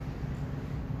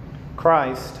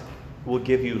Christ will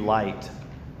give you light.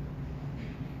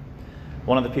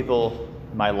 One of the people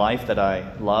in my life that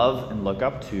I love and look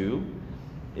up to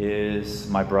is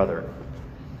my brother.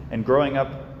 And growing up,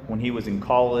 when he was in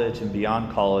college and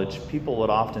beyond college, people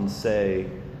would often say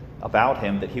about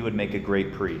him that he would make a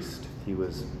great priest. He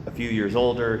was a few years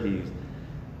older, he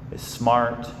is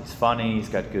smart, he's funny, he's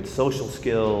got good social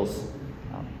skills.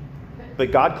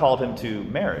 But God called him to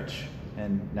marriage,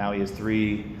 and now he has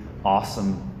 3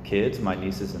 awesome kids, my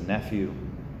nieces and nephew.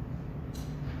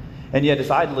 And yet, as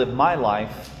I lived my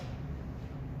life,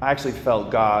 I actually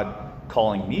felt God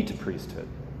calling me to priesthood.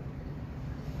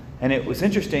 And it was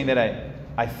interesting that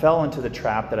I fell into the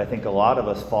trap that I think a lot of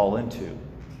us fall into,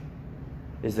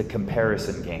 is the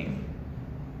comparison game.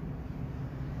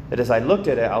 That as I looked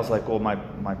at it, I was like, well,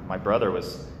 my brother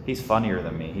he's funnier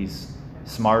than me, he's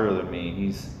smarter than me,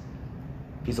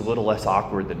 he's a little less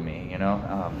awkward than me, you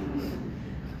know?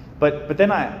 But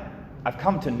then I've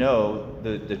come to know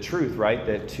the truth, right?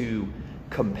 That to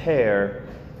compare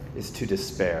is to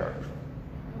despair.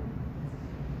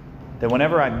 That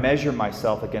whenever I measure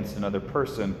myself against another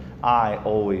person, I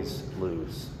always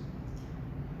lose.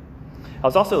 I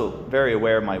was also very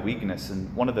aware of my weakness,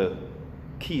 and one of the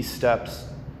key steps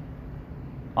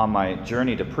on my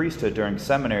journey to priesthood during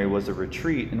seminary was a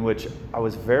retreat in which I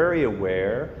was very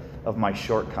aware of my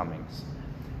shortcomings.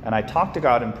 And I talked to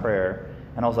God in prayer,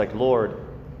 and I was like, Lord,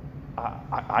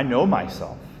 I know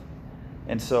myself.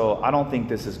 And so I don't think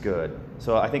this is good.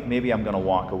 So I think maybe I'm going to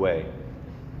walk away.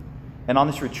 And on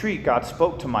this retreat, God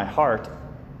spoke to my heart,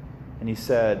 and he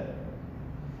said,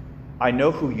 I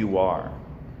know who you are.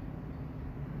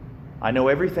 I know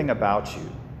everything about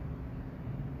you.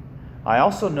 I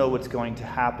also know what's going to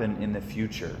happen in the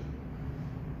future.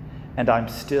 And I'm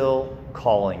still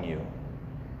calling you.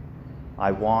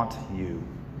 I want you.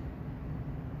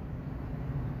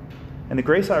 And the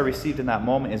grace I received in that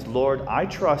moment is, Lord, I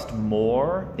trust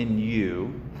more in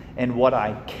you and what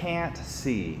I can't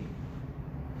see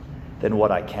than what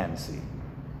I can see.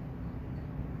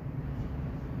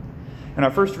 In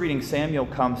our first reading, Samuel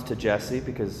comes to Jesse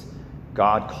because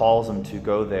God calls him to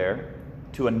go there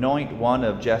to anoint one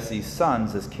of Jesse's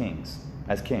sons as king.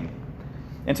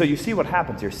 And so you see what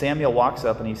happens here. Samuel walks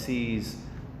up and he sees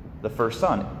the first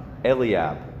son,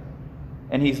 Eliab.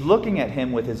 And he's looking at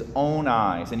him with his own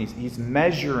eyes, and he's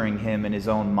measuring him in his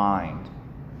own mind.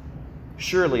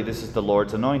 Surely this is the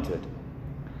Lord's anointed.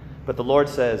 But the Lord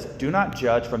says, do not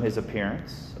judge from his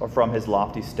appearance or from his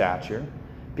lofty stature,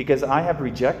 because I have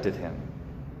rejected him.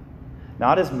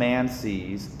 Not as man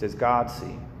sees, does God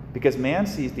see. Because man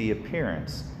sees the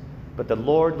appearance, but the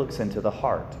Lord looks into the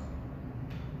heart.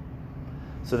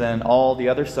 So then all the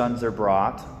other sons are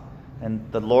brought, and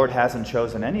the Lord hasn't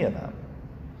chosen any of them.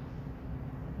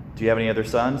 Do you have any other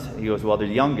sons? He goes, well, the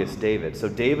youngest, David. So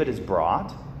David is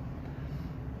brought.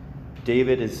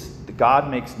 God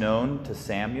makes known to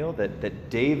Samuel that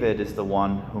David is the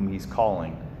one whom he's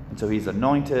calling. And so he's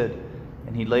anointed,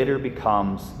 and he later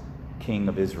becomes king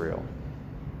of Israel.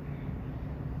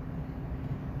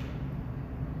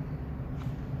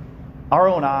 Our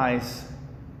own eyes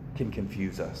can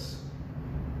confuse us,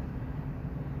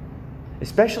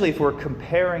 especially if we're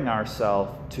comparing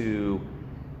ourselves to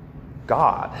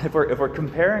God, if we're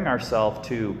comparing ourselves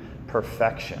to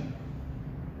perfection,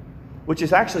 which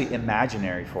is actually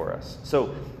imaginary for us.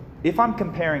 So if I'm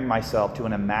comparing myself to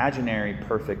an imaginary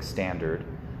perfect standard,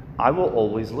 I will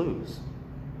always lose.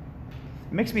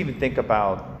 It makes me even think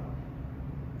about,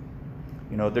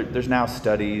 there's now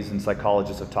studies and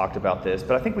psychologists have talked about this,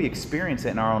 but I think we experience it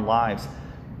in our own lives,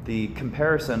 the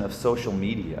comparison of social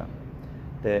media,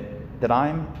 that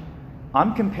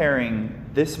I'm comparing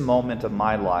this moment of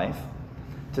my life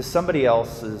to somebody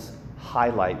else's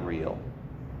highlight reel.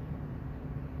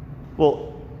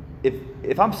 Well,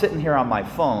 if I'm sitting here on my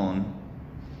phone,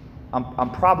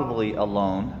 I'm probably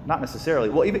alone. Not necessarily.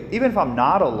 Well, even if I'm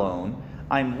not alone,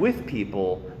 I'm with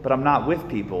people, but I'm not with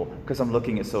people because I'm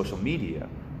looking at social media.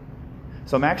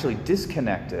 So I'm actually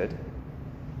disconnected.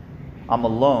 I'm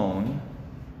alone.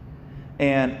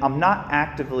 And I'm not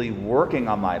actively working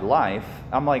on my life.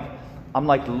 I'm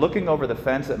like looking over the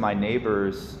fence at my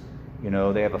neighbors.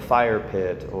 They have a fire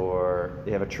pit, or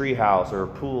they have a tree house or a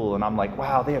pool, and I'm like,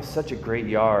 wow, they have such a great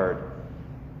yard.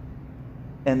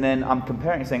 And then I'm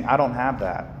comparing, saying, I don't have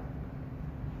that.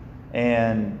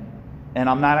 And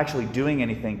I'm not actually doing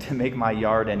anything to make my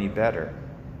yard any better.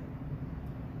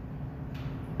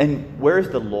 And where's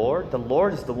the Lord? The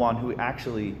Lord is the one who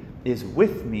actually is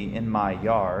with me in my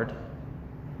yard,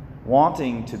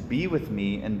 wanting to be with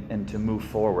me and to move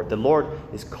forward. The Lord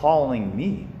is calling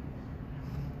me.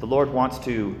 The Lord wants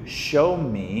to show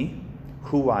me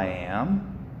who I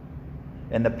am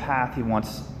and the path he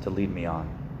wants to lead me on.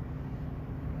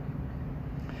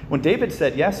 When David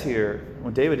said yes here,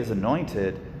 when David is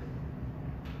anointed,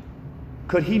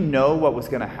 could he know what was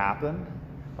going to happen?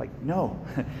 No.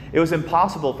 It was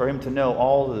impossible for him to know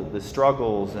all the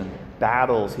struggles and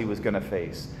battles he was going to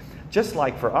face. Just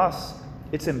like for us,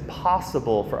 it's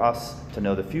impossible for us to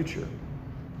know the future.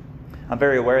 I'm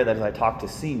very aware that as I talk to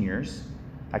seniors,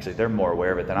 actually they're more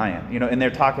aware of it than I am, and they're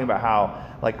talking about how,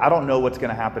 I don't know what's going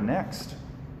to happen next.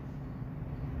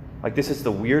 This is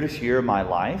the weirdest year of my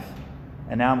life,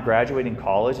 and now I'm graduating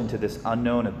college into this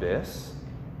unknown abyss.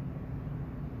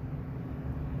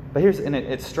 But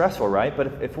it's stressful, right?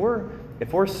 But if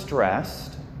we're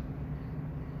stressed,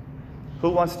 who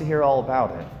wants to hear all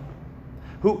about it?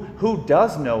 Who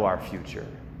does know our future?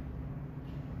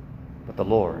 But the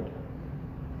Lord.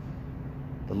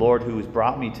 The Lord who has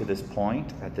brought me to this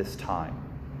point at this time.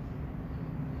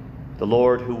 The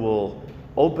Lord who will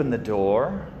open the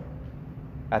door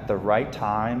at the right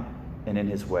time and in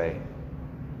his way.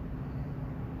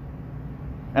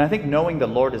 And I think knowing the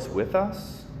Lord is with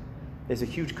us is a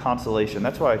huge consolation.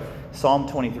 That's why Psalm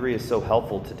 23 is so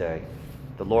helpful today.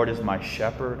 The Lord is my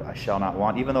shepherd, I shall not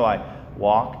want. Even though I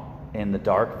walk in the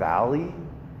dark valley,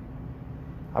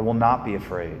 I will not be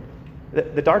afraid.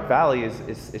 The dark valley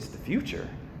is the future.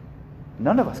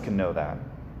 None of us can know that.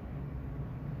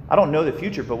 I don't know the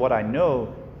future, but what I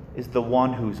know is the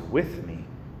one who's with me.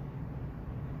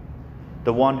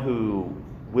 The one who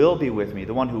will be with me,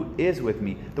 the one who is with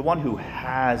me, the one who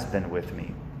has been with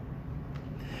me.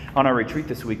 On our retreat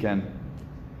this weekend,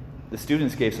 the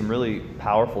students gave some really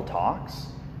powerful talks.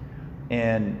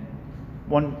 And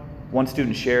one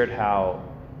student shared how,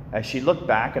 as she looked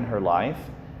back in her life,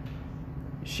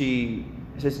 she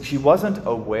says she wasn't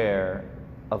aware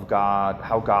of God,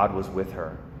 how God was with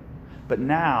her. But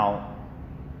now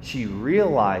she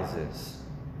realizes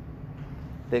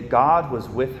that God was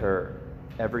with her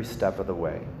every step of the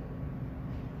way.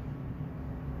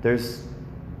 There's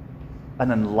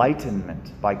an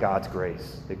enlightenment by God's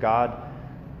grace, that God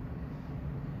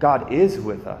is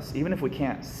with us, even if we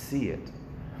can't see it.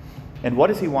 And what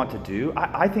does he want to do?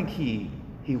 I think he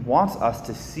wants us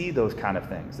to see those kind of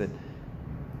things.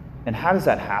 And how does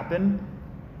that happen?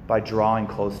 By drawing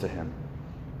close to him.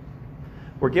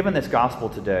 We're given this gospel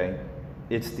today.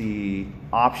 It's the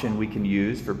option we can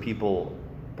use for people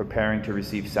preparing to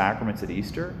receive sacraments at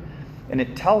Easter. And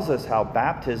it tells us how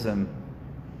baptism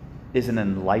is an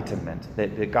enlightenment,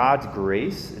 that God's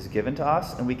grace is given to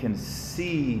us and we can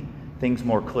see things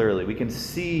more clearly. We can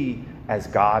see as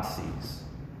God sees,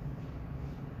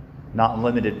 not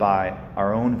limited by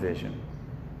our own vision.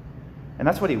 And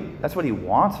that's what he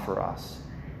wants for us.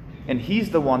 And he's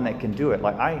the one that can do it.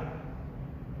 I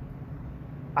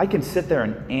can sit there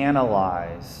and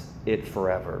analyze it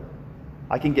forever.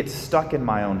 I can get stuck in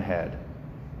my own head.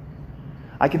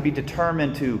 I can be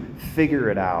determined to figure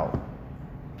it out.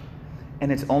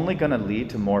 And it's only going to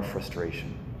lead to more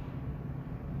frustration.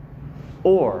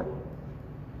 Or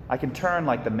I can turn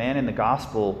like the man in the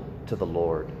gospel to the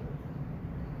Lord.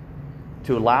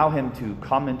 To allow him to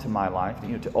come into my life,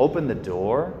 to open the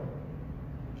door,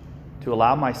 to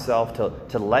allow myself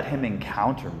to let him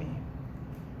encounter me.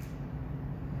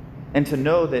 And to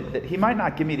know that he might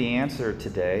not give me the answer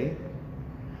today,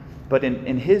 but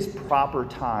in his proper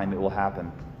time it will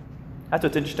happen. That's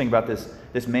what's interesting about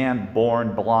this man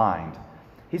born blind.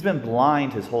 He's been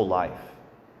blind his whole life.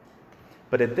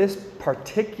 But at this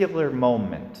particular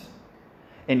moment,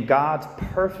 in God's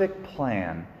perfect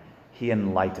plan, he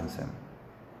enlightens him.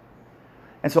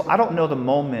 And so I don't know the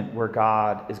moment where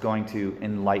God is going to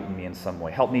enlighten me in some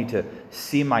way. Help me to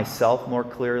see myself more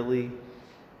clearly,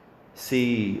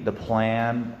 see the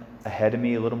plan ahead of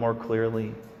me a little more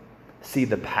clearly, see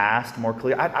the past more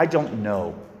clearly. I don't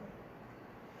know.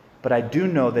 But I do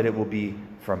know that it will be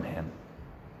from him.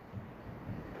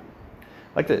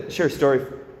 I'd like to share a story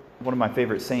of one of my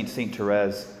favorite saints, Saint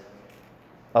Therese,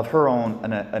 of her own,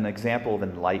 an example of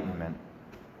enlightenment.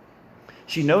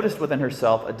 She noticed within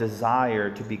herself a desire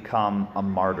to become a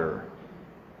martyr.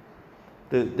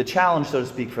 The challenge, so to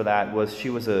speak, for that was she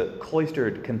was a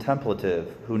cloistered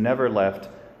contemplative who never left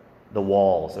the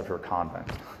walls of her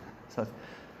convent.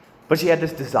 But she had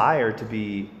this desire to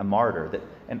be a martyr.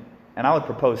 And I would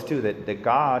propose, too, that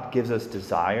God gives us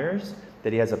desires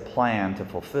that he has a plan to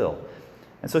fulfill.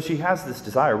 And so she has this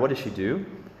desire. What does she do?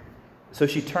 So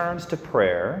she turns to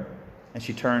prayer and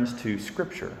she turns to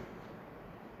Scripture.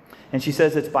 And she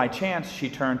says it's by chance she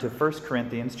turned to 1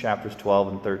 Corinthians chapters 12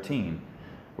 and 13,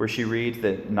 where she reads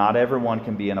that not everyone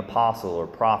can be an apostle or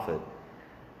prophet.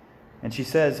 And she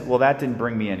says, well, that didn't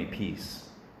bring me any peace.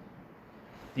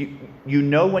 You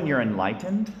know when you're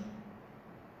enlightened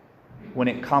when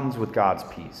it comes with God's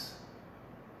peace.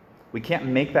 We can't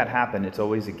make that happen. It's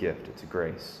always a gift. It's a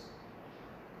grace.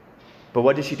 But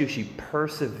what did she do? She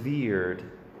persevered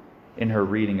in her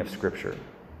reading of Scripture.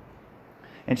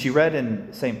 And she read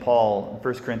in St. Paul, in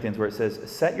 1 Corinthians, where it says,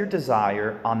 "Set your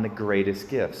desire on the greatest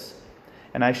gifts,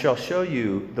 and I shall show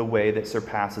you the way that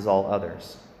surpasses all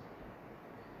others."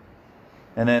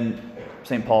 And then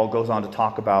St. Paul goes on to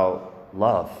talk about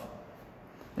love.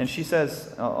 And she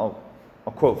says, I'll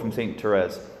quote from St.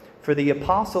 Therese, "For the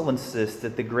apostle insists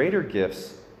that the greater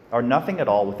gifts are nothing at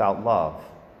all without love,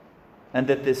 and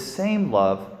that this same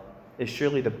love is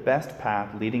surely the best path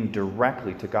leading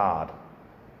directly to God.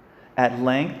 At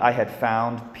length I had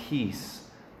found peace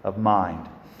of mind,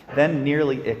 then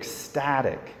nearly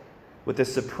ecstatic, with a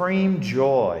supreme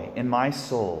joy in my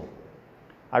soul,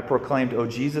 I proclaimed, 'O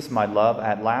Jesus, my love,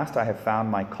 at last I have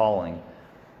found my calling.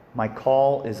 My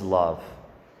call is love.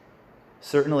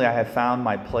 Certainly I have found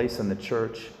my place in the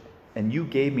church, and you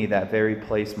gave me that very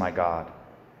place, my God.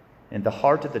 In the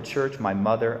heart of the church, my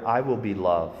mother, I will be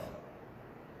love.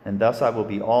 And thus I will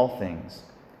be all things,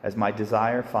 as my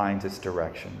desire finds its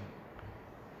direction.'"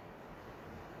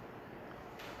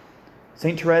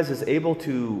 St. Therese is able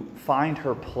to find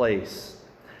her place,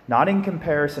 not in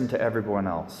comparison to everyone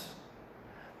else,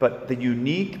 but the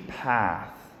unique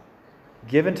path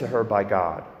given to her by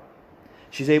God.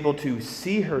 She's able to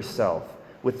see herself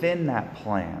within that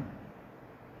plan,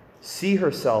 see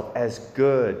herself as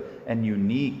good and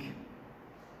unique,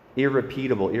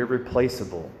 irrepeatable,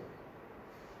 irreplaceable,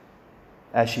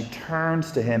 as she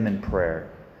turns to him in prayer,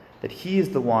 that he is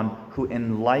the one who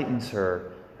enlightens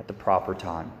her at the proper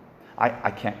time.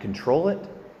 I can't control it,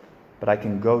 but I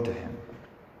can go to him.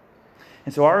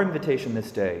 And so our invitation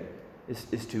this day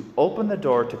is to open the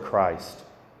door to Christ,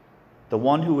 the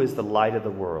one who is the light of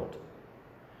the world,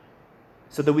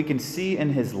 so that we can see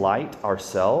in his light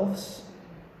ourselves,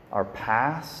 our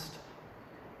past,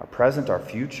 our present, our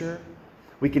future.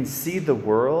 We can see the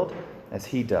world as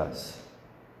he does.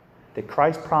 That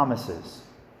Christ promises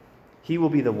he will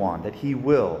be the one, that he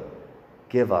will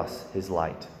give us his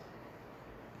light.